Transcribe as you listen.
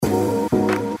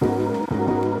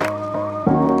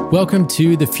Welcome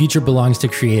to The Future Belongs to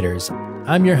Creators.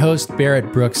 I'm your host,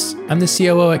 Barrett Brooks. I'm the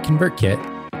COO at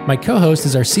ConvertKit. My co-host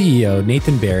is our CEO,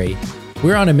 Nathan Barry.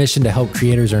 We're on a mission to help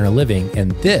creators earn a living,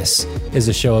 and this is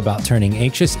a show about turning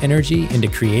anxious energy into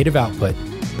creative output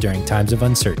during times of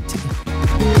uncertainty.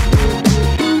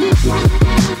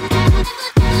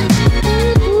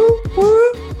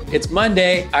 It's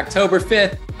Monday, October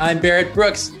 5th. I'm Barrett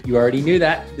Brooks. You already knew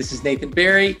that. This is Nathan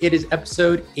Barry. It is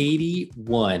episode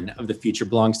 81 of The Future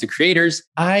Belongs to Creators.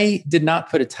 I did not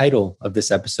put a title of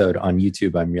this episode on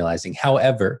YouTube, I'm realizing.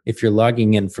 However, if you're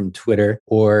logging in from Twitter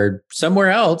or somewhere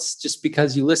else, just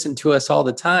because you listen to us all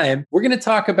the time, we're going to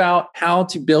talk about how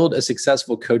to build a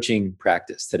successful coaching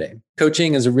practice today.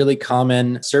 Coaching is a really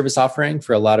common service offering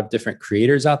for a lot of different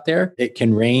creators out there. It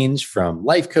can range from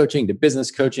life coaching to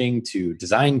business coaching to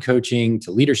design coaching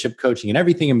to leadership coaching and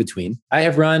everything in between. I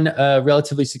have run a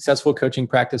relatively successful coaching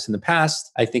practice in the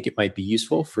past. I think it might be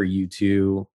useful for you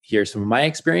to hear some of my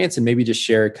experience and maybe just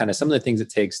share kind of some of the things it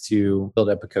takes to build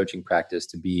up a coaching practice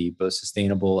to be both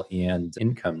sustainable and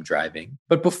income driving.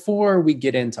 But before we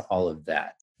get into all of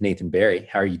that, Nathan Barry,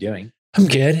 how are you doing? I'm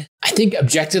good. I think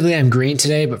objectively I'm green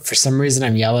today, but for some reason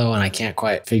I'm yellow and I can't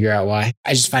quite figure out why.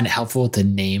 I just find it helpful to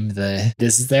name the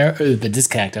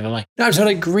disconnect. And I'm like, no, I'm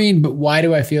totally green, but why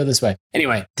do I feel this way?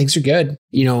 Anyway, things are good.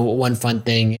 You know, one fun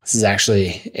thing, this is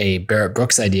actually a Barrett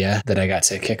Brooks idea that I got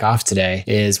to kick off today,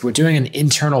 is we're doing an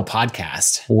internal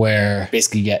podcast where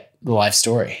basically you get the life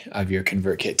story of your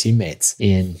ConvertKit teammates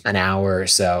in an hour or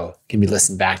so, can be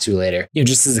listened back to later. You know,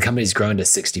 just as the company's grown to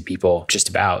 60 people, just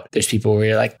about, there's people where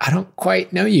you're like, I don't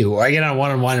quite know you. Or I get on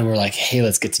one-on-one and we're like, hey,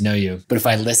 let's get to know you. But if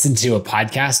I listen to a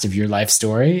podcast of your life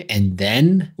story and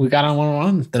then we got on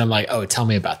one-on-one, then I'm like, oh, tell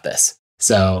me about this.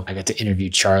 So I got to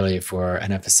interview Charlie for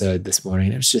an episode this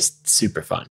morning. It was just super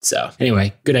fun. So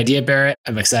anyway, good idea, Barrett.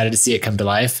 I'm excited to see it come to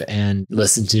life and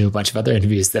listen to a bunch of other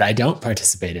interviews that I don't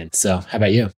participate in. So how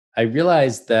about you? I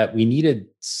realized that we needed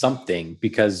something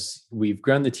because we've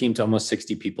grown the team to almost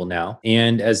 60 people now.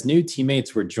 And as new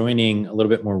teammates were joining a little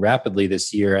bit more rapidly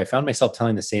this year, I found myself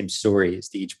telling the same stories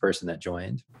to each person that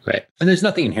joined. Right. And there's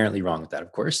nothing inherently wrong with that,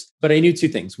 of course. But I knew two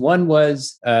things. One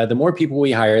was the more people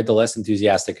we hired, the less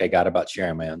enthusiastic I got about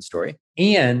sharing my own story.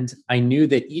 And I knew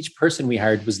that each person we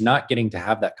hired was not getting to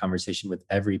have that conversation with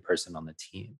every person on the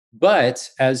team. But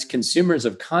as consumers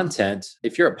of content,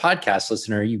 if you're a podcast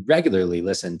listener, you regularly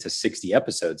listen to 60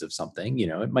 episodes of something. You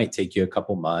know, it might take you a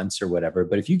couple months or whatever.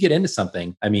 But if you get into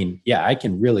something, I mean, yeah, I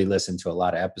can really listen to a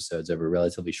lot of episodes over a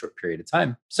relatively short period of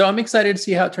time. So I'm excited to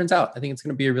see how it turns out. I think it's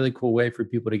going to be a really cool way for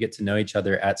people to get to know each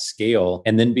other at scale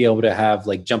and then be able to have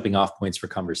like jumping off points for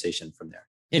conversation from there.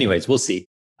 Anyways, we'll see.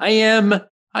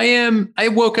 I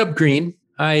woke up green.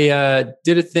 I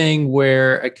did a thing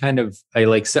where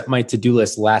I set my to-do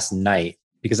list last night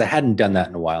because I hadn't done that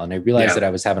in a while. And I realized that I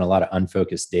was having a lot of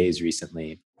unfocused days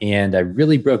recently. And I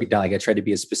really broke it down. Like I tried to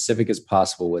be as specific as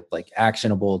possible with like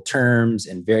actionable terms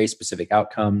and very specific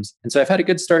outcomes. And so I've had a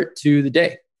good start to the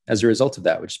day as a result of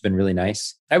that, which has been really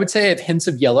nice. I would say I have hints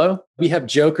of yellow. We have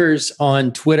jokers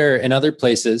on Twitter and other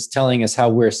places telling us how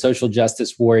we're social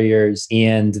justice warriors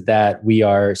and that we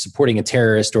are supporting a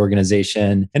terrorist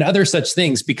organization and other such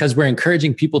things because we're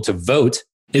encouraging people to vote.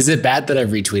 Is it bad that I've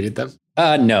retweeted them?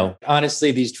 No.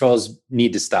 Honestly, these trolls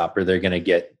need to stop or they're going to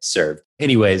get served.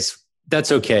 Anyways,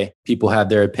 that's okay. People have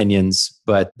their opinions,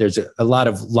 but there's a lot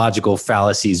of logical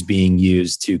fallacies being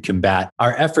used to combat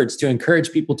our efforts to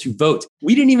encourage people to vote.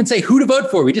 We didn't even say who to vote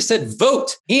for. We just said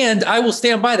vote. And I will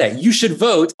stand by that. You should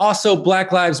vote. Also,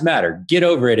 Black Lives Matter. Get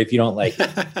over it if you don't like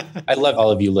it. I love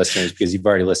all of you listeners because you've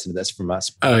already listened to this from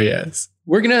us. Oh, yes.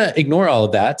 We're going to ignore all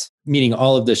of that, meaning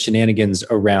all of the shenanigans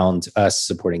around us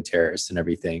supporting terrorists and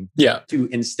everything. Yeah. To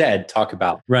instead talk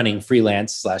about running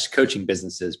freelance/coaching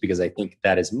businesses, because I think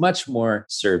that is much more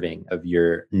serving of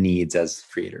your needs as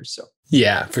creators. So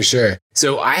yeah, for sure.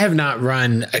 So I have not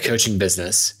run a coaching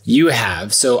business. You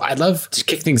have. So I'd love to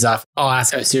kick things off. I'll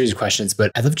ask a series of questions,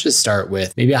 but I'd love to just start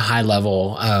with maybe a high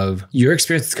level of your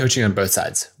experience with coaching on both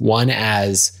sides. One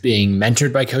as being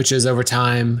mentored by coaches over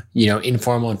time, you know,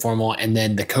 informal and formal, and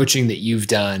then the coaching that you've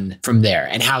done from there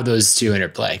and how those two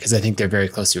interplay, because I think they're very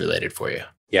closely related for you.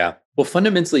 Yeah. Well,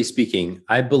 fundamentally speaking,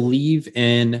 I believe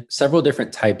in several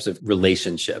different types of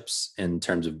relationships in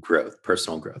terms of growth,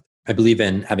 personal growth. I believe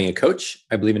in having a coach.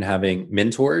 I believe in having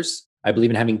mentors. I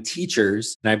believe in having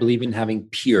teachers. And I believe in having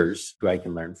peers who I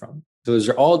can learn from. So those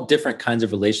are all different kinds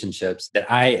of relationships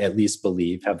that I at least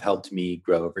believe have helped me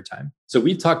grow over time. So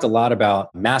we've talked a lot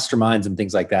about masterminds and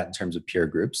things like that in terms of peer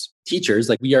groups. Teachers,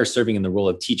 like we are serving in the role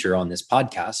of teacher on this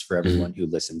podcast for everyone who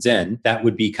listens in. That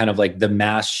would be kind of like the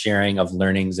mass sharing of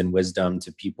learnings and wisdom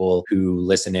to people who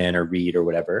listen in or read or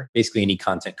whatever. Basically, any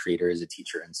content creator is a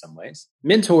teacher in some ways.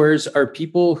 Mentors are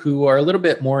people who are a little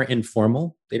bit more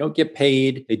informal. They don't get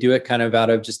paid. They do it kind of out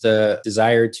of just a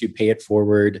desire to pay it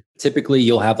forward. Typically,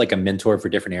 you'll have like a mentor for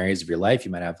different areas of your life.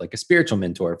 You might have like a spiritual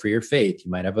mentor for your faith.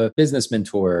 You might have a business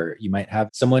mentor. You might have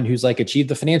someone who's like achieved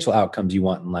the financial outcomes you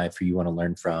want in life or you want to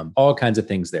learn from. All kinds of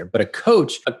things there. But a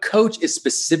coach is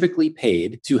specifically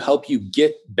paid to help you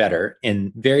get better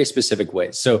in very specific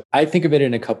ways. So I think of it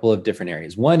in a couple of different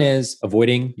areas. One is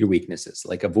avoiding your weaknesses,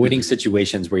 like avoiding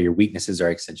situations where your weaknesses are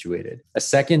accentuated. A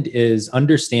second is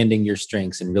understanding your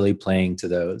strengths and really playing to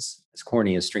those. As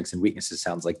corny as strengths and weaknesses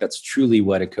sounds like, that's truly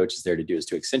what a coach is there to do, is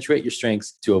to accentuate your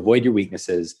strengths, to avoid your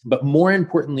weaknesses, but more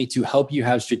importantly, to help you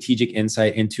have strategic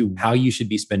insight into how you should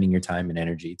be spending your time and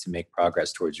energy to make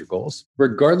progress towards your goals.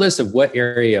 Regardless of what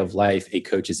area of life a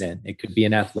coach is in, it could be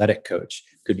an athletic coach,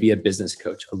 could be a business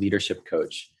coach, a leadership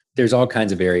coach. There's all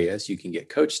kinds of areas you can get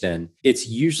coached in. It's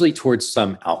usually towards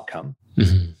some outcome.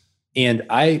 And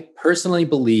I personally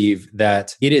believe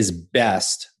that it is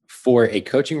best for a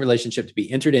coaching relationship to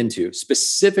be entered into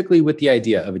specifically with the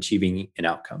idea of achieving an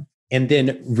outcome and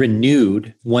then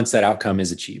renewed once that outcome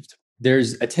is achieved.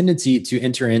 There's a tendency to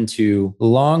enter into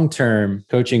long-term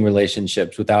coaching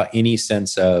relationships without any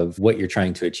sense of what you're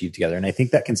trying to achieve together. And I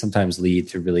think that can sometimes lead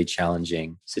to really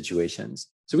challenging situations.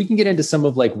 So we can get into some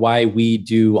of like why we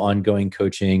do ongoing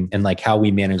coaching and like how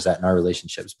we manage that in our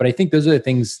relationships. But I think those are the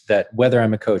things that whether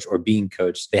I'm a coach or being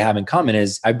coached, they have in common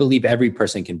is I believe every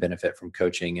person can benefit from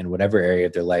coaching in whatever area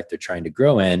of their life they're trying to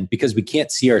grow in, because we can't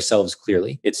see ourselves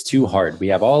clearly. It's too hard. We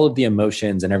have all of the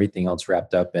emotions and everything else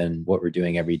wrapped up in what we're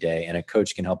doing every day. And a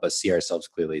coach can help us see ourselves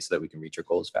clearly so that we can reach our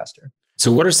goals faster.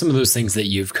 So what are some of those things that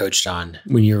you've coached on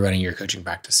when you're running your coaching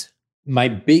practice? My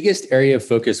biggest area of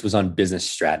focus was on business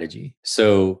strategy.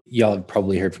 So y'all have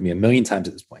probably heard from me a million times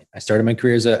at this point. I started my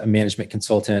career as a management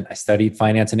consultant. I studied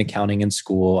finance and accounting in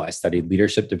school. I studied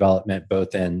leadership development,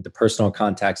 both in the personal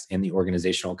context and the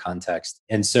organizational context.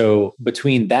 And so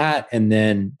between that and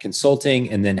then consulting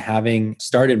and then having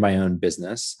started my own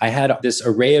business, I had this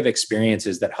array of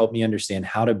experiences that helped me understand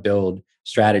how to build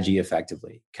strategy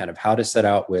effectively, kind of how to set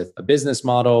out with a business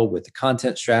model, with the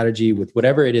content strategy, with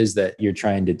whatever it is that you're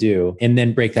trying to do, and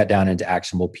then break that down into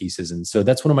actionable pieces. And so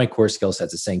that's one of my core skill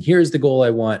sets, is saying, here's the goal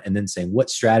I want, and then saying what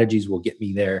strategies will get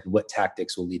me there, what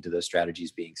tactics will lead to those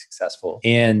strategies being successful.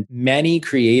 And many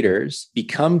creators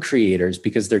become creators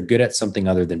because they're good at something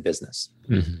other than business.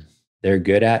 They're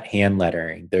good at hand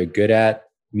lettering. They're good at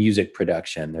music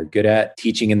production. They're good at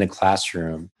teaching in the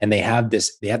classroom, and they have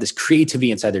this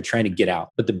creativity inside they're trying to get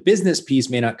out. But the business piece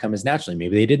may not come as naturally.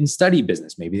 Maybe they didn't study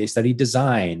business. Maybe they studied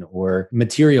design or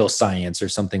material science or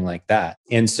something like that.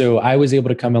 And so I was able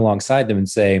to come alongside them and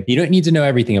say, you don't need to know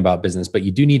everything about business, but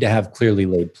you do need to have clearly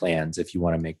laid plans if you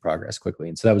want to make progress quickly.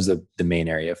 And so that was the main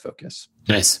area of focus.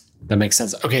 Nice. That makes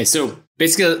sense. Okay. So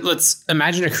basically, let's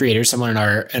imagine a creator, someone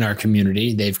in our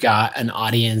community. They've got an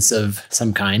audience of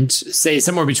some kind, say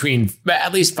somewhere between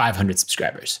at least 500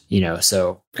 subscribers,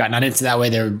 so gotten not into that way.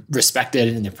 They're respected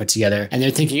and they're put together, and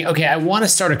they're thinking, okay, I want to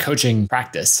start a coaching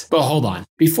practice, but hold on.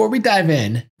 Before we dive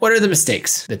in, what are the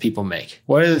mistakes that people make?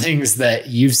 What are the things that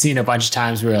you've seen a bunch of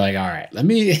times where you're like, all right, let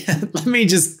me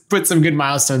just put some good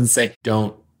milestones and say,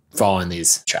 don't fall in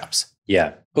these traps?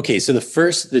 Yeah. Okay. So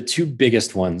the two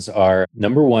biggest ones are,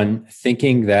 number one,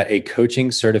 thinking that a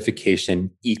coaching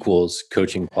certification equals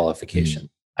coaching qualification.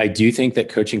 I do think that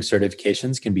coaching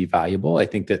certifications can be valuable. I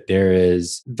think that there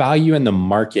is value in the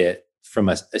market from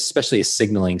especially a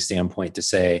signaling standpoint to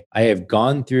say, I have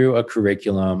gone through a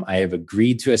curriculum, I have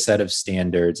agreed to a set of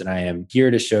standards, and I am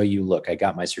here to show you, look, I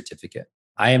got my certificate.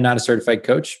 I am not a certified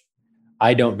coach.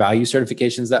 I don't value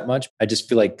certifications that much. I just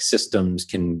feel like systems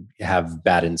can have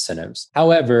bad incentives.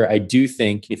 However, I do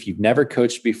think if you've never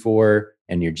coached before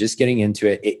and you're just getting into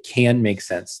it, it can make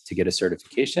sense to get a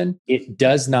certification. It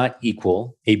does not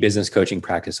equal a business coaching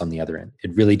practice on the other end.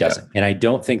 It really doesn't. And I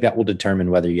don't think that will determine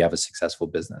whether you have a successful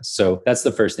business. So that's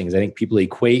the first thing, is I think people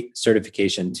equate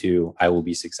certification to I will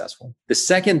be successful. The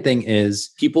second thing is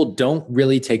people don't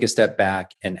really take a step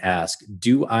back and ask,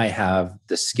 do I have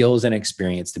the skills and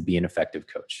experience to be an effective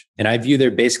coach? And I view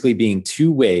there basically being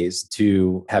two ways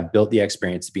to have built the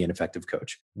experience to be an effective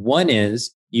coach. One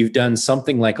is, you've done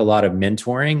something like a lot of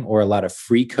mentoring or a lot of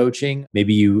free coaching.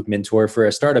 Maybe you mentor for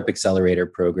a startup accelerator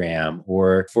program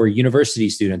or for university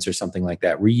students or something like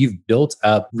that, where you've built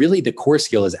up really the core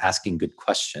skill is asking good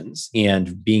questions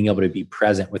and being able to be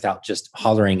present without just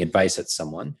hollering advice at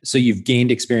someone. So you've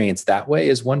gained experience that way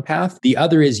is one path. The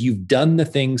other is you've done the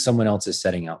thing someone else is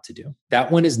setting out to do.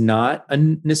 That one is not a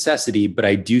necessity, but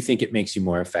I do think it makes you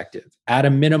more effective. At a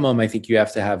minimum, I think you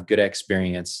have to have good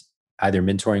experience either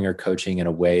mentoring or coaching in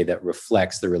a way that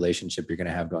reflects the relationship you're going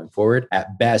to have going forward.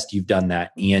 At best, you've done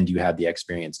that and you have the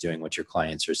experience doing what your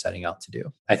clients are setting out to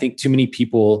do. I think too many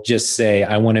people just say,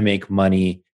 I want to make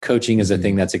money. Coaching is a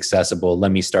thing that's accessible.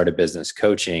 Let me start a business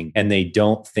coaching. And they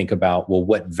don't think about, well,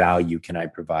 what value can I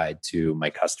provide to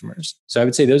my customers? So I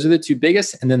would say those are the two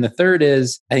biggest. And then the third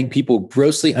is, I think people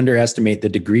grossly underestimate the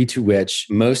degree to which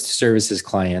most services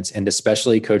clients, and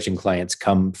especially coaching clients,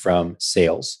 come from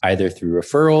sales, either through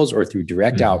referrals or through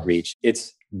direct outreach.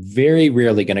 It's very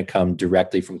rarely going to come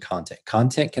directly from content.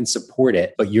 Content can support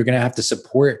it, but you're going to have to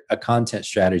support a content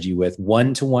strategy with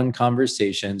one-to-one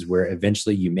conversations where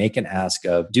eventually you make an ask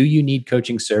of, do you need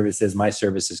coaching services? My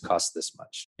services cost this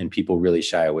much. And people really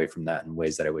shy away from that in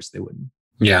ways that I wish they wouldn't.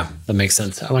 Yeah, that makes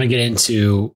sense. I want to get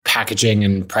into packaging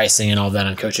and pricing and all that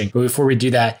on coaching. But before we do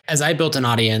that, as I built an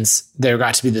audience, there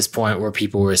got to be this point where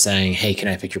people were saying, hey, can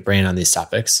I pick your brain on these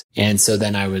topics? And so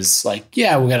then I was like,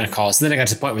 yeah, we're going to call. So then I got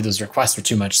to the point where those requests were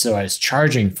too much. So I was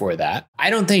charging for that.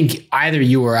 I don't think either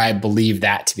you or I believe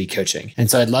that to be coaching. And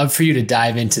so I'd love for you to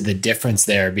dive into the difference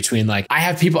there between like, I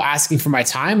have people asking for my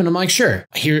time and I'm like, sure,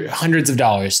 here hundreds of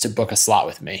dollars to book a slot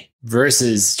with me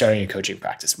versus starting a coaching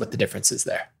practice. What the difference is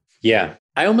there? Yeah.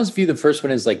 I almost view the first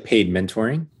one as like paid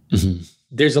mentoring. Mm-hmm.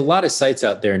 There's a lot of sites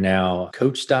out there now,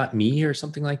 coach.me or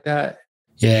something like that.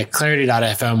 Yeah,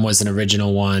 Clarity.fm was an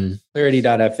original one.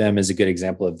 Clarity.fm is a good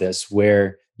example of this,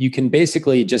 where you can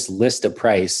basically just list a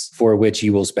price for which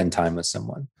you will spend time with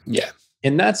someone. Yeah.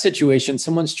 In that situation,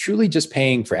 someone's truly just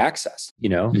paying for access. You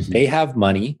know, they have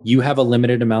money. You have a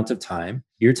limited amount of time.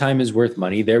 Your time is worth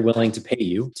money. They're willing to pay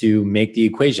you to make the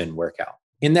equation work out.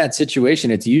 In that situation,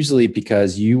 it's usually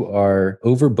because you are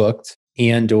overbooked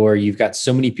and or you've got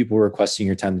so many people requesting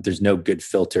your time that there's no good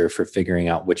filter for figuring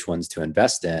out which ones to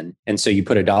invest in. And so you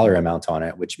put a dollar amount on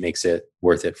it, which makes it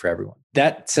worth it for everyone.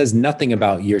 That says nothing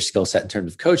about your skill set in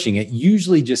terms of coaching. It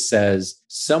usually just says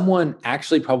someone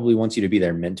actually probably wants you to be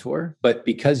their mentor, but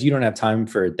because you don't have time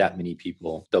for that many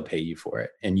people, they'll pay you for it.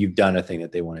 And you've done a thing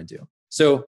that they want to do.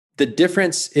 So the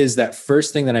difference is that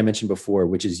first thing that I mentioned before,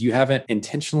 which is you haven't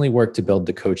intentionally worked to build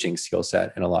the coaching skill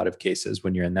set in a lot of cases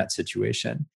when you're in that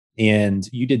situation. And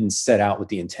you didn't set out with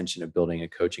the intention of building a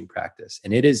coaching practice.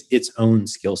 And it is its own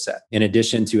skill set. In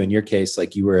addition to, in your case,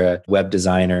 like you were a web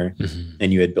designer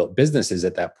and you had built businesses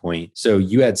at that point. So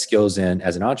you had skills in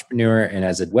as an entrepreneur and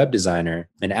as a web designer,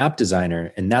 an app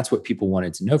designer, and that's what people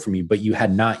wanted to know from you, but you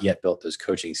had not yet built those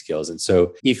coaching skills. And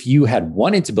so if you had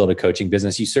wanted to build a coaching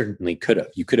business, you certainly could have.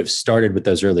 You could have started with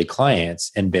those early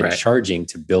clients and been charging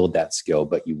to build that skill,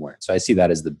 but you weren't. So I see that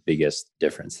as the biggest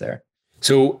difference there.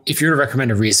 So if you were to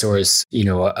recommend a resource,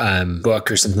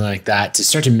 book or something like that to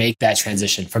start to make that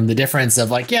transition from the difference of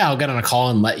like, yeah, I'll get on a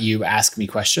call and let you ask me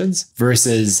questions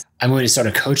versus I'm going to start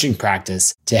a coaching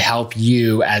practice to help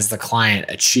you as the client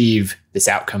achieve this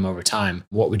outcome over time,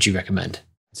 what would you recommend?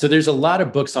 So there's a lot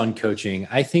of books on coaching.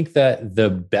 I think that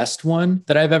the best one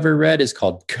that I've ever read is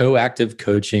called Coactive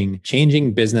Coaching,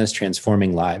 Changing Business,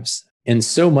 Transforming Lives. And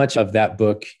so much of that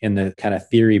book and the kind of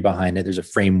theory behind it, there's a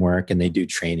framework and they do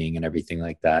training and everything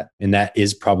like that. And that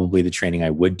is probably the training I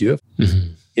would do,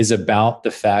 is about the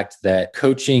fact that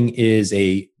coaching is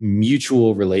a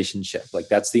mutual relationship. Like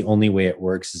that's the only way it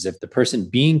works is if the person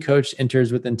being coached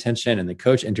enters with intention and the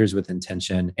coach enters with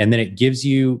intention. And then it gives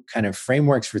you kind of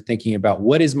frameworks for thinking about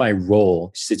what is my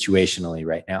role situationally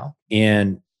right now.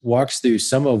 And walks through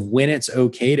some of when it's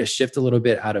okay to shift a little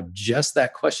bit out of just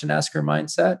that question asker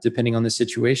mindset, depending on the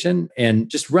situation, and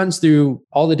just runs through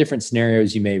all the different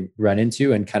scenarios you may run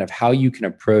into and kind of how you can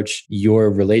approach your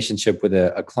relationship with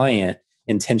a client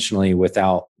intentionally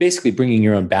without basically bringing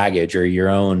your own baggage or your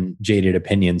own jaded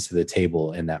opinions to the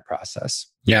table in that process.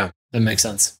 Yeah, that makes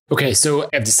sense. Okay, so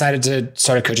I've decided to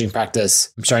start a coaching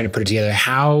practice. I'm starting to put it together.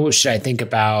 How should I think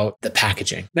about the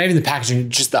packaging? Not even the packaging,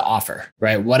 just the offer,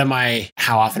 right?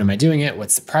 How often am I doing it?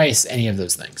 What's the price? Any of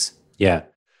those things. Yeah.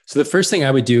 So the first thing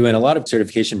I would do, and a lot of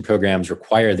certification programs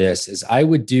require this, is I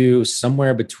would do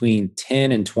somewhere between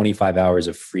 10 and 25 hours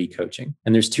of free coaching.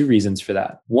 And there's two reasons for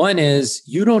that. One is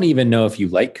you don't even know if you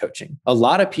like coaching. A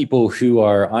lot of people who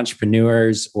are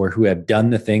entrepreneurs or who have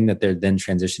done the thing that they're then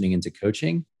transitioning into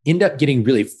coaching, end up getting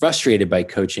really frustrated by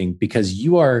coaching because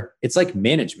it's like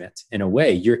management in a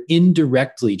way. You're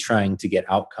indirectly trying to get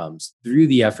outcomes through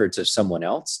the efforts of someone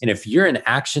else. And if you're an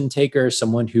action taker,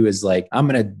 someone who is like, I'm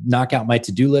going to knock out my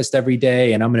to-do list every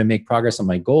day and I'm going to make progress on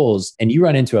my goals, and you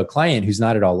run into a client who's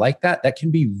not at all like that, that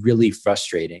can be really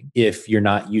frustrating if you're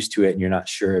not used to it and you're not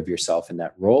sure of yourself in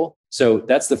that role. So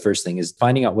that's the first thing, is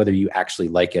finding out whether you actually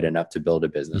like it enough to build a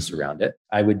business around it.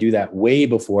 I would do that way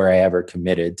before I ever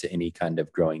committed to any kind of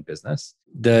growing business.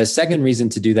 The second reason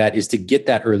to do that is to get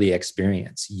that early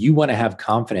experience. You want to have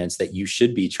confidence that you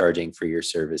should be charging for your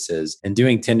services, and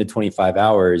doing 10 to 25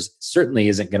 hours certainly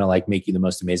isn't going to make you the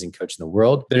most amazing coach in the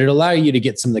world, but it'll allow you to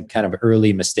get some of the kind of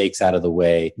early mistakes out of the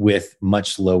way with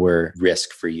much lower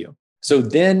risk for you. So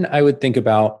then I would think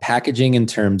about packaging in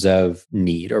terms of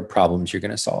need or problems you're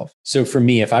going to solve. So for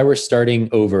me, if I were starting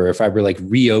over, if I were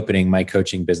reopening my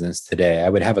coaching business today, I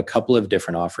would have a couple of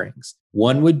different offerings.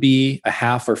 One would be a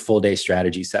half or full day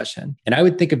strategy session. And I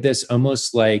would think of this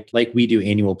almost like we do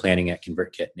annual planning at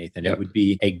ConvertKit, Nathan. Yep. It would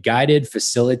be a guided,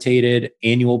 facilitated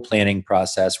annual planning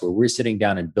process where we're sitting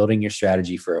down and building your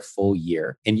strategy for a full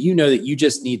year. And you know that you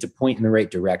just need to point in the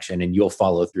right direction and you'll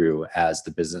follow through as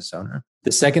the business owner.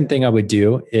 The second thing I would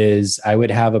do is I would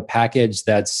have a package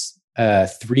that's a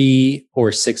 3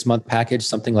 or 6 month package,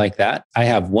 something like that. I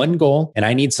have one goal and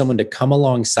I need someone to come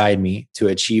alongside me to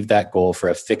achieve that goal for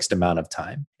a fixed amount of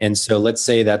time. And so let's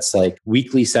say that's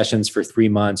weekly sessions for 3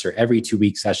 months or every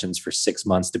 2-week sessions for 6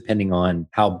 months, depending on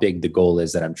how big the goal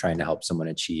is that I'm trying to help someone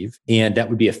achieve. And that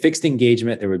would be a fixed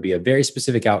engagement. There would be a very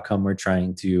specific outcome we're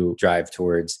trying to drive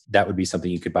towards. That would be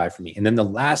something you could buy from me. And then the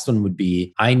last one would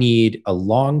be, I need a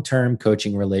long-term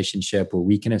coaching relationship where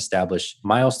we can establish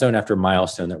milestone after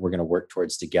milestone that we're going to work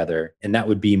towards together. And that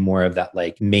would be more of that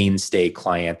mainstay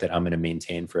client that I'm going to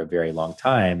maintain for a very long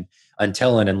time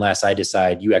until and unless I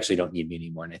decide you actually don't need me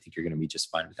anymore. And I think you're going to be just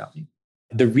fine without me.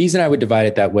 The reason I would divide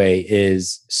it that way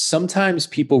is sometimes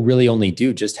people really only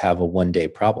do just have a one-day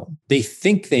problem. They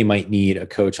think they might need a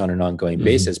coach on an ongoing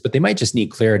basis, but they might just need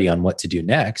clarity on what to do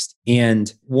next.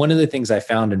 And one of the things I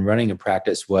found in running a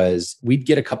practice was we'd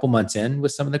get a couple months in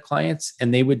with some of the clients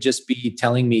and they would just be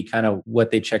telling me kind of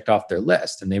what they checked off their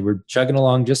list. And they were chugging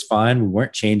along just fine. We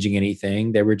weren't changing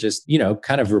anything. They were just,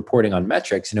 kind of reporting on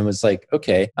metrics. And it was like,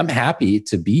 okay, I'm happy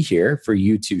to be here for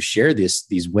you to share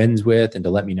these wins with and to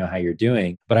let me know how you're doing.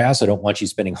 But I also don't want you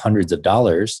spending hundreds of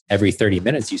dollars every 30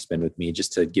 minutes you spend with me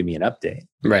just to give me an update.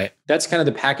 Right. That's kind of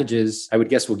the packages. I would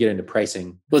guess we'll get into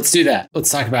pricing. Let's do that.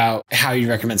 Let's talk about how you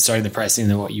recommend starting the pricing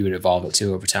and then what you would evolve it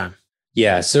to over time.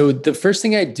 Yeah. So the first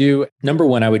thing I do, number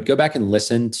one, I would go back and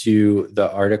listen to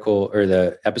the article or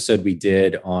the episode we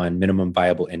did on minimum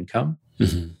viable income.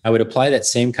 I would apply that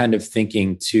same kind of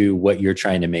thinking to what you're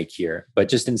trying to make here. But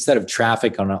just instead of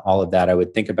traffic on all of that, I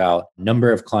would think about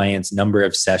number of clients, number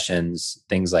of sessions,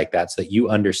 things like that, so that you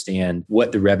understand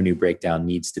what the revenue breakdown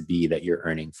needs to be that you're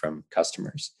earning from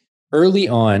customers. Early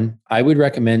on, I would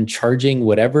recommend charging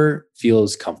whatever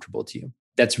feels comfortable to you.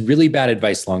 That's really bad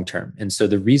advice long-term. And so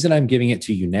the reason I'm giving it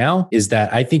to you now is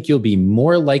that I think you'll be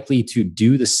more likely to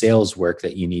do the sales work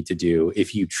that you need to do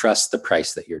if you trust the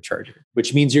price that you're charging,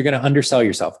 which means you're going to undersell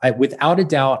yourself. Without a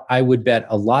doubt, I would bet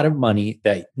a lot of money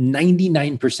that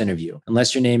 99% of you,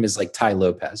 unless your name is Tai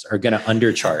Lopez, are going to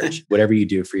undercharge whatever you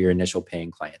do for your initial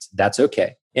paying clients. That's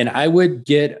okay. And I would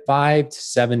get 5 to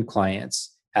 7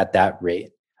 clients at that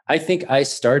rate. I think I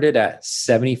started at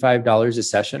 $75 a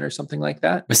session or something like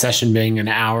that. A session being an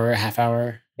hour, a half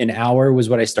hour? An hour was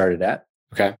what I started at.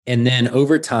 Okay. And then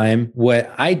over time,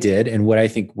 what I did and what I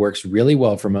think works really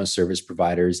well for most service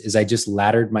providers is I just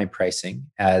laddered my pricing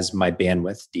as my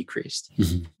bandwidth decreased.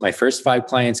 My first 5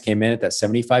 clients came in at that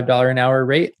 $75 an hour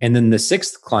rate. And then the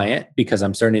 6th client, because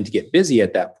I'm starting to get busy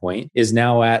at that point, is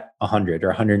now at 100 or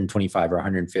 125 or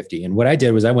 150. And what I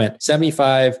did was I went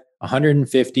 75,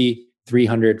 150,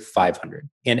 300, 500.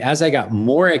 And as I got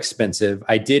more expensive,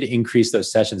 I did increase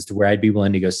those sessions to where I'd be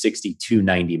willing to go 60 to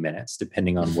 90 minutes,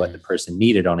 depending on what the person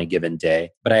needed on a given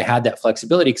day. But I had that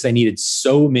flexibility because I needed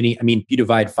so many. I mean, if you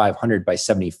divide 500 by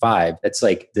 75, that's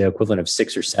like the equivalent of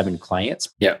 6 or 7 clients.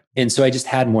 Yeah. And so I just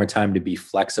had more time to be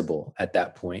flexible at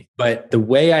that point. But the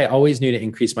way I always knew to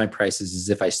increase my prices is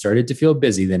if I started to feel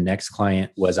busy, the next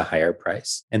client was a higher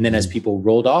price. And then as people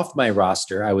rolled off my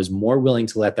roster, I was more willing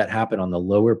to let that happen on the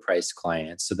lower price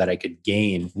clients so that I could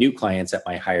gain new clients at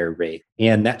my higher rate.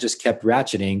 And that just kept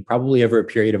ratcheting probably over a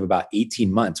period of about 18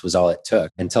 months was all it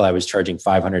took until I was charging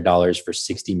 $500 for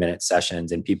 60-minute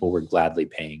sessions and people were gladly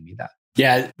paying me that.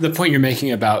 Yeah, the point you're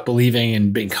making about believing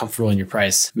and being comfortable in your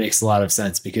price makes a lot of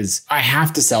sense because I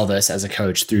have to sell this as a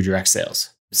coach through direct sales.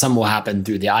 Some will happen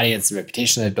through the audience and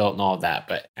reputation they've built and all of that,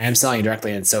 but I am selling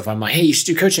directly. And so if I'm like, hey, you should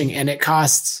do coaching and it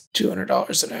costs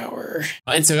 $200 an hour.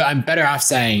 And so I'm better off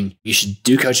saying you should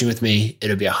do coaching with me.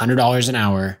 It'll be $100 an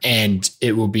hour and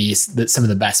it will be some of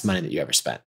the best money that you ever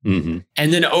spent. Mm-hmm.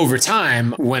 And then over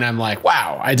time, when I'm like,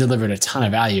 wow, I delivered a ton of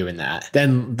value in that,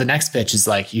 then the next pitch is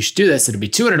like, you should do this. It'll be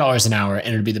 $200 an hour and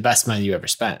it'll be the best money you ever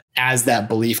spent. As that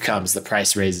belief comes, the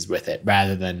price raises with it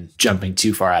rather than jumping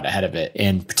too far out ahead of it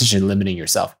and potentially limiting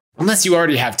yourself. Unless you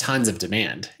already have tons of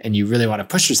demand and you really want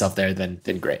to push yourself there, then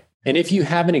great. And if you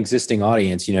have an existing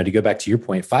audience, to go back to your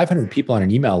point, 500 people on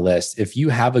an email list, if you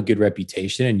have a good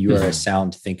reputation and you are a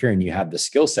sound thinker and you have the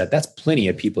skill set, that's plenty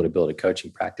of people to build a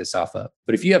coaching practice off of.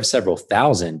 But if you have several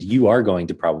thousand, you are going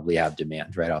to probably have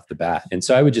demand right off the bat. And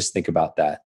so I would just think about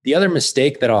that. The other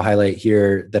mistake that I'll highlight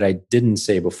here that I didn't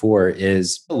say before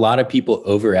is a lot of people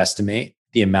overestimate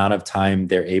the amount of time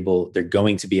they're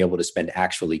going to be able to spend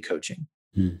actually coaching.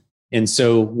 And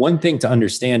so one thing to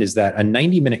understand is that a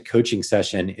 90-minute coaching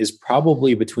session is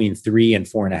probably between 3 and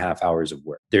 4.5 hours of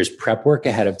work. There's prep work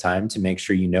ahead of time to make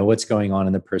sure you know what's going on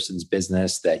in the person's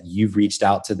business, that you've reached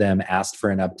out to them, asked for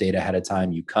an update ahead of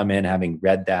time. You come in having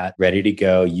read that, ready to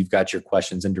go. You've got your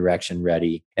questions and direction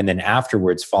ready. And then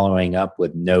afterwards, following up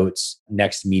with notes,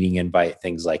 next meeting invite,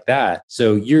 things like that.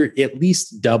 So you're at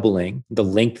least doubling the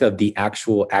length of the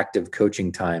actual active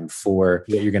coaching time for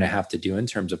what you're going to have to do in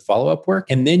terms of follow-up work.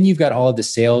 And then you've got all of the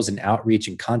sales and outreach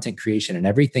and content creation and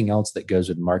everything else that goes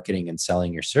with marketing and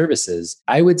selling your services.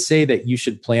 I would say that you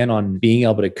should plan on being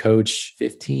able to coach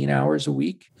 15 hours a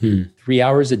week. 3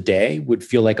 hours a day would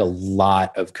feel like a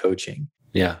lot of coaching.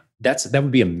 Yeah. That would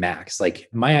be a max. Like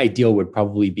my ideal would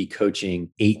probably be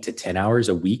coaching 8 to 10 hours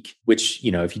a week, which,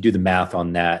 if you do the math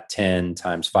on that, 10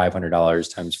 times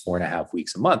 $500 times 4.5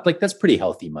 weeks a month, like that's pretty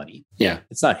healthy money. Yeah.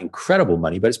 It's not incredible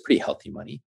money, but it's pretty healthy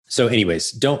money. So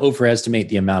anyways, don't overestimate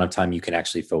the amount of time you can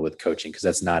actually fill with coaching because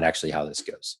that's not actually how this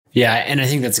goes. Yeah. And I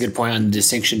think that's a good point on the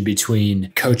distinction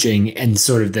between coaching and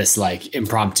sort of this like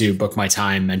impromptu book my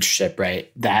time mentorship,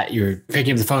 right? That you're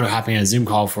picking up the phone or hopping on a Zoom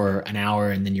call for an hour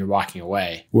and then you're walking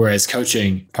away. Whereas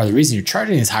coaching, part of the reason you're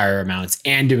charging these higher amounts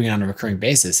and doing it on a recurring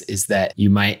basis is that you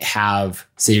might have,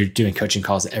 say you're doing coaching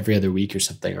calls every other week or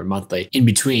something or monthly. In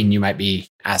between, you might be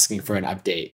asking for an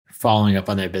update, following up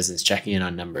on their business, checking in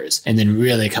on numbers, and then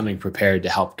really coming prepared to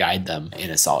help guide them in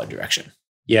a solid direction.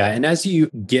 Yeah. And as you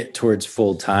get towards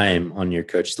full time on your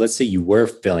coach, let's say you were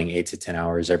filling 8 to 10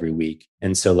 hours every week.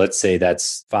 And so let's say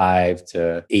that's 5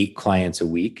 to 8 clients a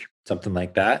week, something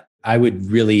like that. I would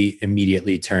really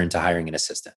immediately turn to hiring an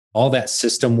assistant. All that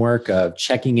system work of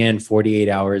checking in 48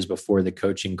 hours before the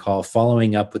coaching call,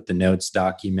 following up with the notes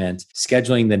document,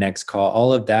 scheduling the next call,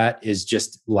 all of that is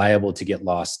just liable to get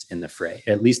lost in the fray.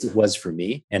 At least it was for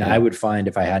me. And I would find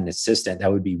if I had an assistant,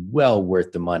 that would be well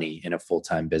worth the money in a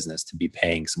full-time business to be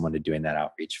paying someone to doing that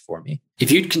outreach for me. If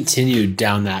you'd continued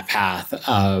down that path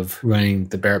of running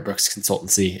the Barrett Brooks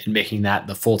consultancy and making that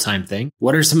the full-time thing,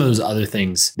 what are some of those other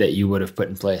things that you would have put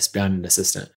in place beyond an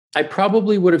assistant? I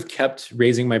probably would have kept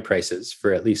raising my prices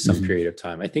for at least some period of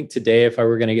time. I think today, if I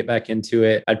were going to get back into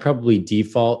it, I'd probably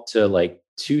default to like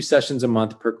 2 sessions a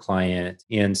month per client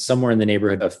and somewhere in the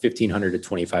neighborhood of $1,500 to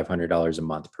 $2,500 a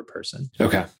month per person.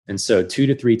 Okay. And so 2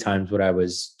 to 3 times what I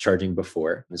was charging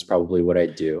before is probably what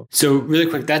I'd do. So really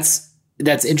quick, that's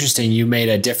interesting. You made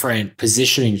a different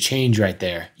positioning change right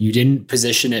there. You didn't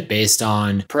position it based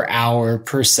on per hour,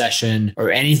 per session,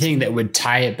 or anything that would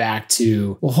tie it back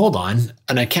to, well, hold on,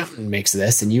 an accountant makes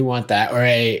this and you want that, or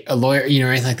a lawyer,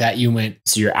 anything like that. You went,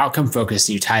 so you're outcome focused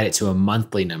and you tied it to a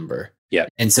monthly number. Yeah.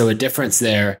 And so a difference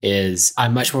there is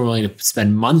I'm much more willing to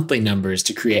spend monthly numbers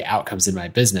to create outcomes in my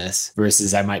business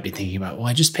versus I might be thinking about, well,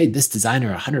 I just paid this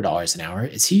designer $100 an hour.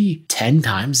 Is he 10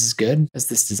 times as good as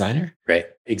this designer? Right.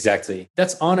 Exactly.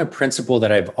 That's on a principle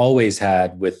that I've always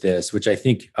had with this, which I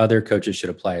think other coaches should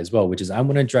apply as well, which is I'm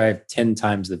going to drive 10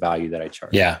 times the value that I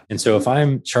charge. Yeah. And so if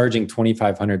I'm charging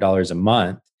 $2,500 a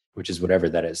month, which is whatever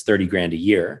that is, 30 grand a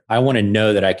year, I want to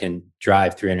know that I can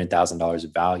drive $300,000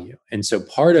 of value. And so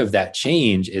part of that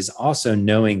change is also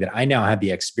knowing that I now have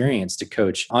the experience to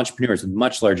coach entrepreneurs with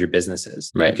much larger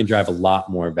businesses. Right. I can drive a lot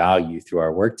more value through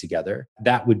our work together.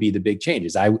 That would be the big change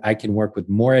is I can work with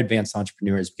more advanced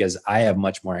entrepreneurs because I have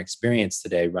much more experience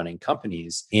today running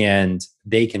companies and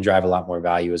they can drive a lot more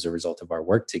value as a result of our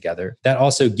work together. That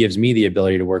also gives me the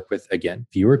ability to work with, again,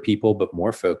 fewer people, but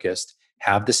more focused,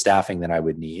 have the staffing that I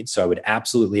would need. So I would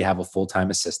absolutely have a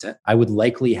full-time assistant. I would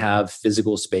likely have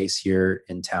physical space here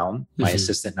in town. My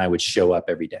assistant and I would show up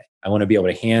every day. I want to be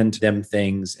able to hand them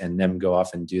things and them go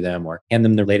off and do them, or hand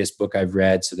them the latest book I've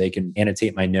read so they can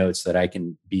annotate my notes so that I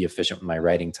can be efficient with my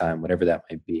writing time, whatever that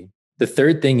might be. The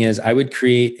third thing is I would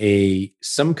create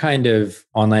some kind of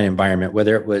online environment,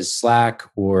 whether it was Slack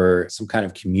or some kind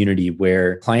of community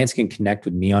where clients can connect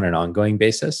with me on an ongoing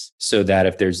basis, so that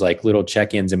if there's like little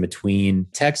check-ins in between,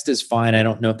 text is fine. I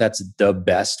don't know if that's the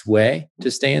best way to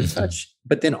stay in touch.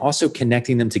 But then also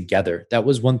connecting them together. That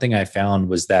was one thing I found,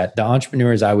 was that the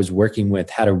entrepreneurs I was working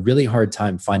with had a really hard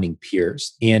time finding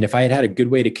peers. And if I had a good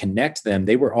way to connect them,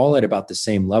 they were all at about the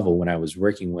same level when I was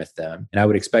working with them. And I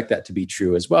would expect that to be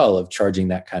true as well, of charging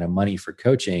that kind of money for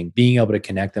coaching. Being able to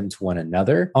connect them to one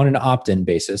another on an opt-in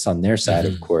basis on their side,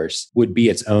 of course, would be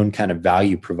its own kind of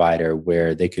value provider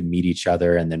where they could meet each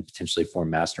other and then potentially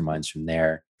form masterminds from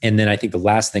there. And then I think the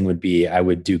last thing would be I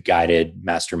would do guided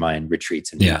mastermind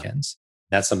retreats and weekends.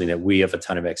 That's something that we have a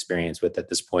ton of experience with at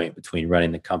this point, between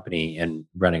running the company and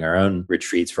running our own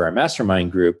retreats for our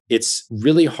mastermind group. It's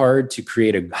really hard to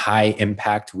create a high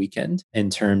impact weekend in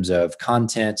terms of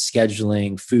content,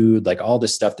 scheduling, food, like all the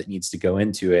stuff that needs to go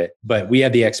into it. But we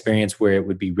have the experience where it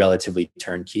would be relatively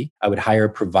turnkey. I would hire a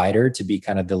provider to be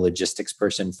kind of the logistics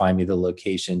person, find me the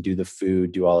location, do the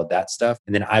food, do all of that stuff.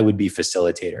 And then I would be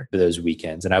facilitator for those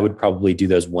weekends. And I would probably do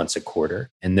those once a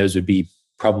quarter. And those would be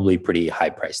probably pretty high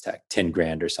price tag, 10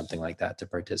 grand or something like that to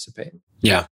participate.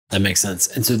 Yeah, that makes sense.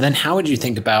 And so then how would you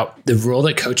think about the role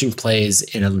that coaching plays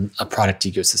in a product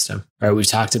ecosystem? Right, we've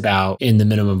talked about in the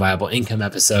minimum viable income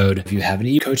episode, if you have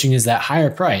an coaching is that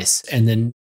higher price. And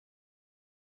then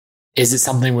is it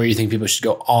something where you think people should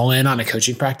go all in on a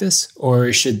coaching practice,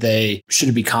 or should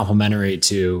it be complementary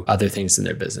to other things in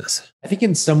their business? I think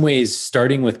in some ways,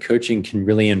 starting with coaching can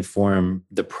really inform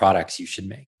the products you should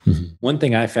make. One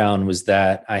thing I found was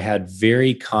that I had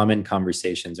very common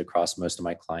conversations across most of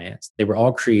my clients. They were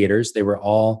all creators. They were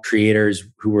all creators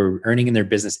who were earning in their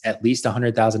business at least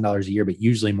 $100,000 a year, but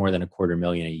usually more than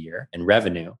 $250,000 a year in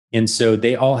revenue. And so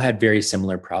they all had very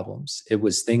similar problems. It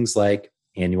was things like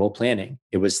annual planning.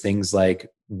 It was things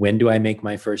like, when do I make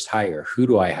my first hire? Who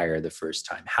do I hire the first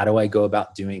time? How do I go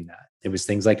about doing that? It was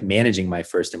things like managing my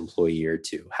first employee or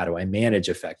two. How do I manage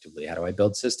effectively? How do I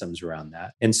build systems around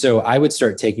that? And so I would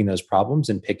start taking those problems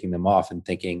and picking them off and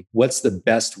thinking, what's the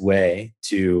best way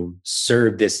to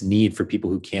serve this need for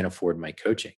people who can't afford my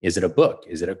coaching? Is it a book?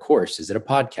 Is it a course? Is it a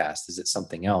podcast? Is it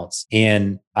something else?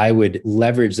 And I would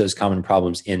leverage those common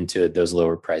problems into those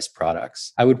lower priced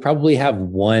products. I would probably have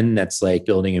one that's like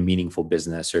building a meaningful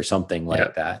business or something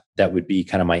like that. That would be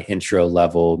kind of my intro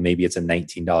level. Maybe it's a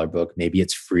 $19 book. Maybe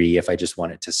it's free if I just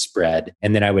want it to spread.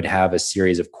 And then I would have a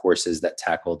series of courses that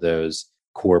tackle those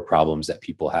core problems that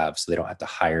people have, so they don't have to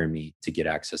hire me to get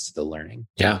access to the learning.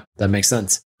 Yeah, that makes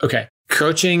sense. Okay.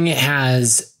 Coaching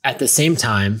has, at the same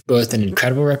time, both an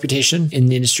incredible reputation in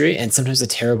the industry and sometimes a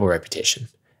terrible reputation,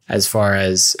 as far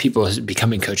as people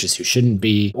becoming coaches who shouldn't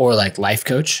be, or like life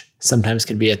coach sometimes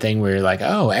can be a thing where you're like,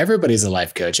 oh, everybody's a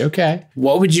life coach. Okay.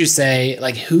 What would you say,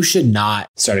 like, who should not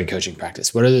start a coaching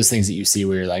practice? What are those things that you see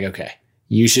where you're like, okay,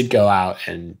 you should go out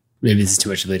and, maybe this is too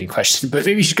much of a leading question, but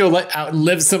maybe you should go out and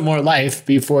live some more life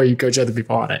before you coach other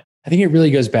people on it? I think it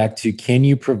really goes back to, can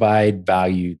you provide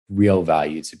value, real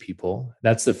value to people?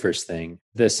 That's the first thing.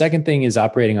 The second thing is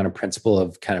operating on a principle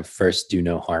of kind of first, do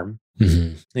no harm.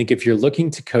 I think if you're looking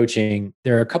to coaching,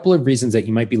 there are a couple of reasons that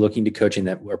you might be looking to coaching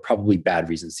that are probably bad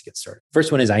reasons to get started.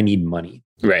 First one is, I need money.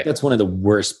 Right. That's one of the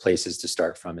worst places to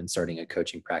start from in starting a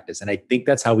coaching practice. And I think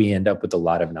that's how we end up with a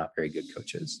lot of not very good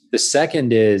coaches. The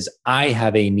second is, I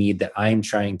have a need that I'm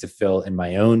trying to fill in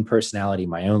my own personality,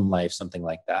 my own life, something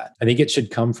like that. I think it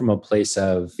should come from a place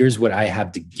of, here's what I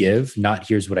have to give, not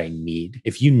here's what I need.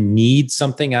 If you need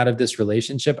something out of this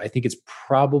relationship, I think it's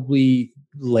probably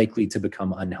likely to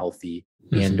become unhealthy,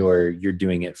 and or you're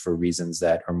doing it for reasons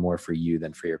that are more for you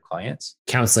than for your clients.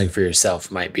 Counseling for yourself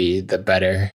might be the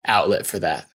better outlet for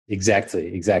that.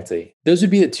 Exactly. Those would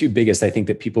be the two biggest, I think,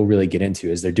 that people really get into,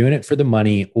 is they're doing it for the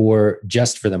money, or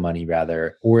just for the money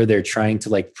rather, or they're trying to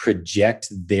like project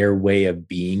their way of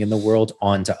being in the world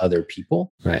onto other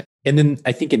people. Right. And then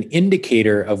I think an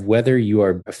indicator of whether you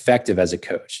are effective as a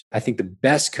coach, I think the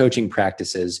best coaching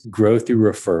practices grow through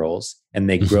referrals, and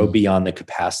they grow beyond the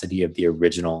capacity of the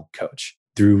original coach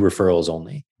through referrals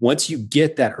only. Once you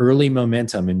get that early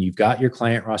momentum and you've got your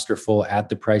client roster full at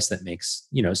the price that makes,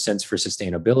 sense for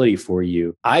sustainability for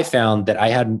you, I found that I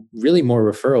had really more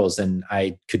referrals than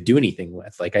I could do anything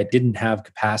with. Like, I didn't have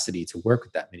capacity to work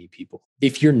with that many people.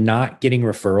 If you're not getting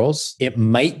referrals, it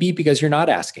might be because you're not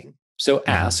asking. So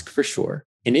ask for sure.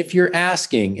 And if you're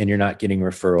asking and you're not getting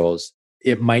referrals,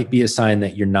 it might be a sign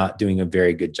that you're not doing a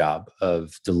very good job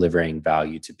of delivering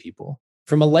value to people.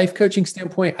 From a life coaching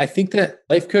standpoint, I think that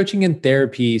life coaching and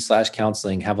therapy /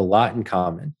 counseling have a lot in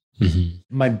common.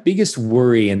 My biggest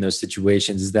worry in those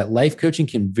situations is that life coaching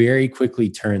can very quickly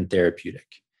turn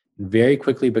therapeutic, very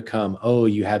quickly become, oh,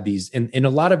 you have these, and a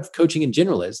lot of coaching in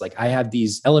general is like, I have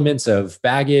these elements of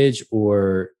baggage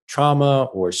or trauma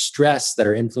or stress that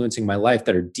are influencing my life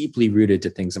that are deeply rooted to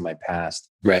things in my past.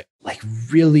 Right. Like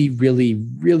really, really,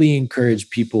 really encourage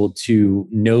people to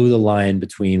know the line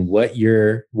between what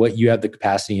you have the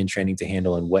capacity and training to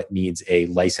handle and what needs a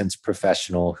licensed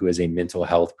professional who is a mental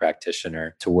health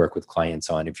practitioner to work with clients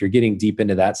on. If you're getting deep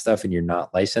into that stuff and you're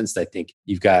not licensed, I think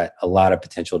you've got a lot of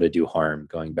potential to do harm,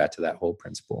 going back to that whole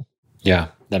principle. Yeah,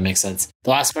 that makes sense. The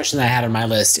last question that I had on my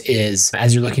list is,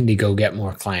 as you're looking to go get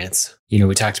more clients,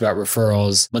 we talked about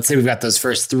referrals. Let's say we've got those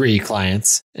first 3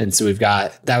 clients. And so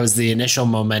that was the initial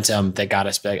momentum that got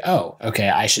us to be like, oh, okay,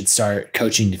 I should start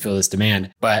coaching to fill this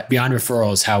demand. But beyond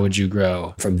referrals, how would you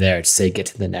grow from there to say get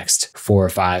to the next 4 or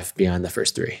 5 beyond the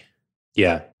first 3?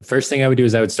 Yeah. First thing I would do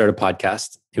is I would start a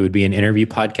podcast. It would be an interview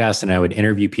podcast and I would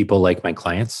interview people like my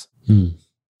clients.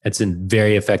 It's a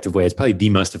very effective way. It's probably the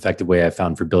most effective way I've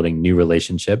found for building new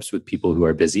relationships with people who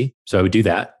are busy. So I would do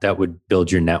that. That would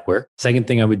build your network. Second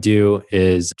thing I would do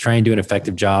is try and do an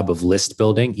effective job of list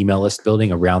building, email list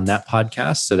building around that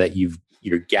podcast so that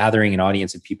you're gathering an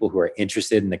audience of people who are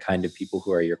interested in the kind of people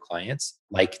who are your clients.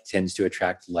 Like tends to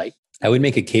attract like. I would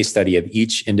make a case study of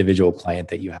each individual client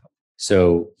that you have.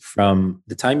 So from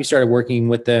the time you started working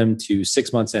with them to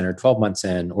 6 months in or 12 months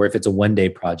in, or if it's a one-day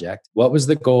project, what was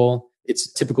the goal? It's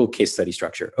a typical case study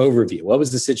structure. Overview. What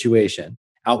was the situation?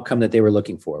 Outcome that they were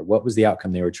looking for? What was the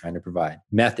outcome they were trying to provide?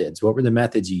 Methods. What were the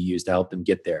methods you used to help them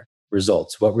get there?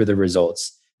 Results. What were the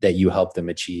results that you helped them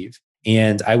achieve?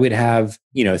 And I would have,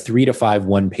 3 to 5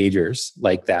 one-pagers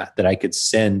like that I could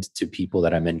send to people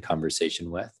that I'm in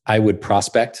conversation with. I would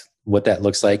prospect. What that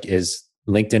looks like is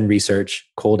LinkedIn research,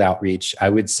 cold outreach. I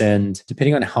would send,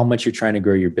 depending on how much you're trying to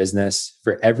grow your business,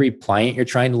 for every client you're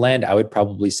trying to land, I would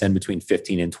probably send between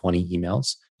 15 and 20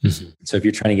 emails. So if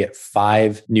you're trying to get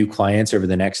 5 new clients over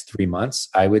the next 3 months,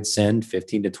 I would send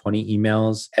 15 to 20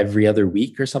 emails every other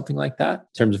week or something like that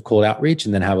in terms of cold outreach,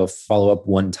 and then have a follow-up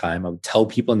one time. I would tell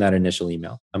people in that initial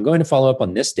email, I'm going to follow up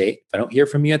on this date. If I don't hear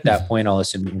from you at that point, I'll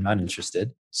assume that you're not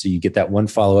interested. So you get that one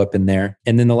follow-up in there.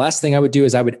 And then the last thing I would do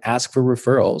is I would ask for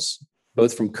referrals,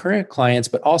 both from current clients,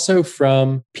 but also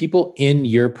from people in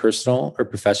your personal or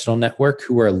professional network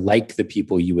who are like the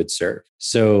people you would serve.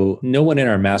 So no one in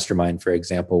our mastermind, for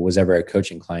example, was ever a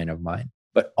coaching client of mine,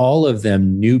 but all of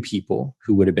them knew people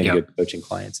who would have been good coaching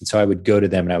clients. And so I would go to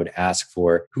them and I would ask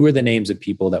for, who are the names of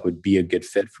people that would be a good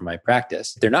fit for my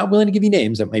practice? If they're not willing to give you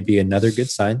names, that might be another good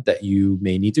sign that you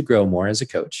may need to grow more as a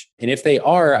coach. And if they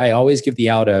are, I always give the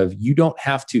out of, you don't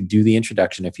have to do the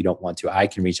introduction if you don't want to. I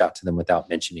can reach out to them without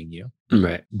mentioning you.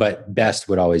 Right. But best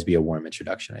would always be a warm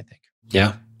introduction, I think.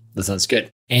 Yeah, that sounds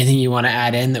good. Anything you want to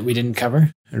add in that we didn't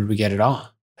cover? Or did we get it all?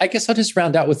 I guess I'll just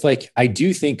round out with I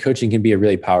do think coaching can be a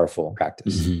really powerful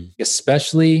practice,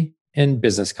 especially in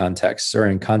business contexts or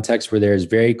in contexts where there's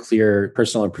very clear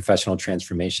personal and professional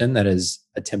transformation that is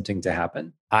attempting to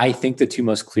happen. I think the 2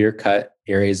 most clear-cut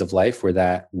areas of life where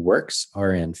that works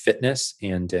are in fitness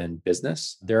and in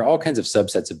business. There are all kinds of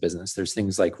subsets of business. There's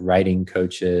things like writing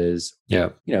coaches,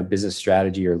 business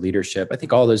strategy or leadership. I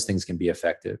think all those things can be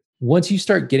effective. Once you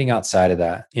start getting outside of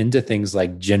that into things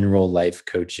like general life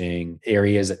coaching,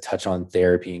 areas that touch on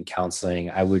therapy and counseling,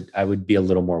 I would be a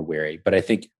little more wary. But I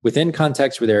think within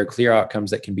contexts where there are clear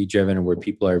outcomes that can be driven and where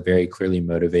people are very clearly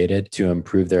motivated to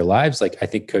improve their lives, I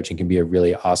think coaching can be a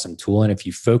really awesome tool. And if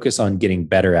you focus on getting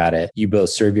better at it, you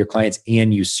both serve your clients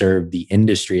and you serve the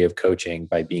industry of coaching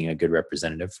by being a good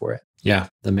representative for it. Yeah,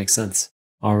 that makes sense.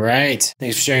 All right.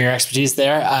 Thanks for sharing your expertise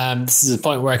there. This is a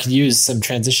point where I could use some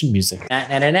transition music.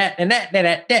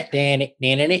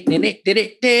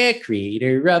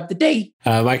 Creator of the day.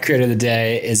 My creator of the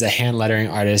day is a hand lettering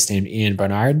artist named Ian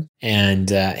Barnard,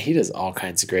 and he does all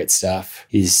kinds of great stuff.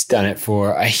 He's done it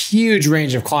for a huge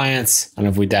range of clients. I don't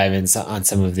know if we dive in on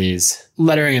some of these.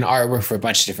 Lettering and artwork for a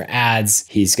bunch of different ads.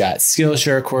 He's got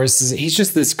Skillshare courses. He's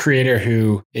just this creator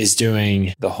who is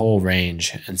doing the whole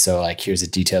range. And so here's a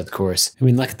detailed course. I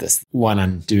mean, look at this one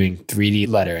on doing 3D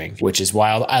lettering, which is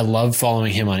wild. I love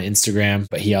following him on Instagram,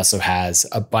 but he also has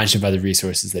a bunch of other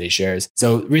resources that he shares.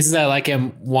 So reasons I like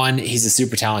him: 1, he's a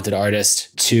super talented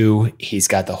artist. 2, he's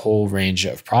got the whole range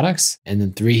of products. And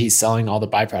then 3, he's selling all the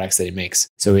byproducts that he makes.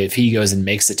 So if he goes and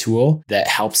makes a tool that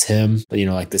helps him,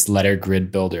 like this letter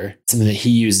grid builder, something that he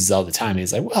uses all the time,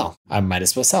 he's like, well, I might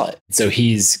as well sell it. So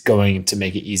he's going to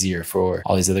make it easier for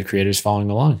all these other creators following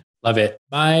along. Love it.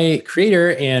 My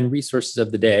creator and resources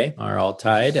of the day are all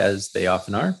tied, as they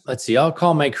often are. Let's see. I'll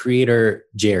call my creator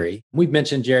Jerry. We've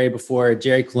mentioned Jerry before.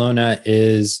 Jerry Colonna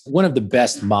is one of the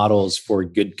best models for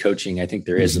good coaching I think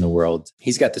there is in the world.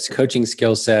 He's got this coaching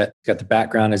skill set, got the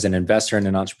background as an investor and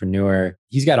an entrepreneur.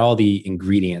 He's got all the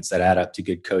ingredients that add up to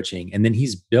good coaching. And then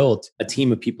he's built a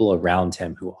team of people around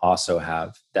him who also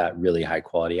have that really high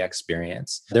quality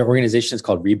experience. Their organization is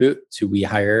called Reboot, who we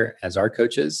hire as our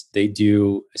coaches. They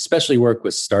do especially work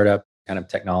with startup kind of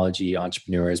technology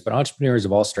entrepreneurs, but entrepreneurs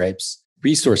of all stripes.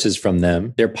 Resources from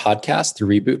them. Their podcast, the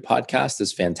Reboot podcast,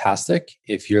 is fantastic.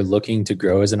 If you're looking to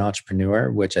grow as an entrepreneur,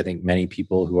 which I think many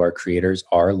people who are creators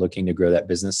are looking to grow that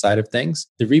business side of things,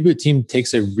 the Reboot team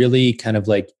takes a really kind of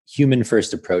like human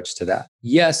first approach to that.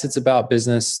 Yes, it's about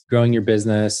business, growing your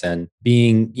business and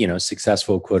being,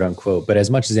 successful, quote unquote. But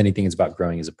as much as anything, it's about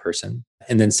growing as a person.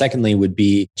 And then secondly would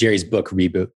be Jerry's book,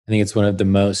 Reboot. I think it's one of the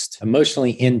most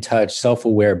emotionally in touch,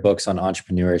 self-aware books on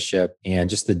entrepreneurship and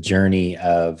just the journey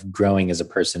of growing as a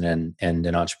person and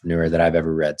an entrepreneur that I've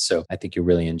ever read. So I think you'll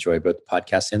really enjoy both the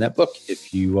podcast and that book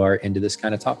if you are into this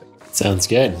kind of topic. Sounds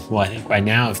good. Well, I think right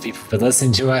now, if people have been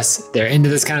listening to us, they're into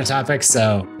this kind of topic.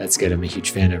 So that's good. I'm a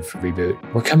huge fan of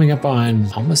Reboot. We're coming up on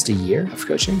almost a year of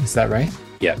coaching. Is that right?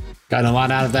 Yeah. Gotten a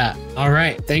lot out of that. All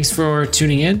right. Thanks for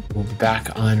tuning in. We'll be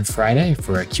back on Friday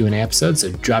for a Q&A episode. So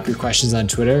drop your questions on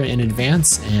Twitter in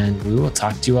advance and we will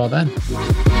talk to you all then.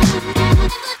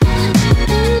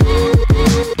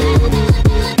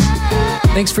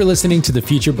 Thanks for listening to The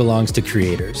Future Belongs to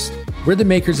Creators. We're the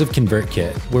makers of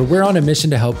ConvertKit, where we're on a mission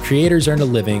to help creators earn a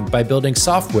living by building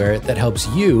software that helps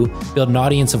you build an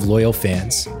audience of loyal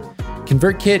fans.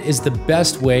 ConvertKit is the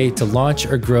best way to launch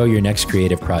or grow your next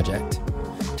creative project.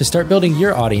 To start building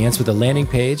your audience with a landing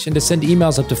page and to send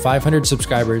emails up to 500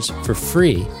 subscribers for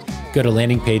free, go to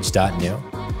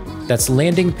landingpage.new. That's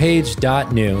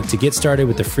landingpage.new to get started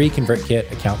with the free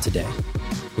ConvertKit account today.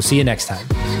 We'll see you next time.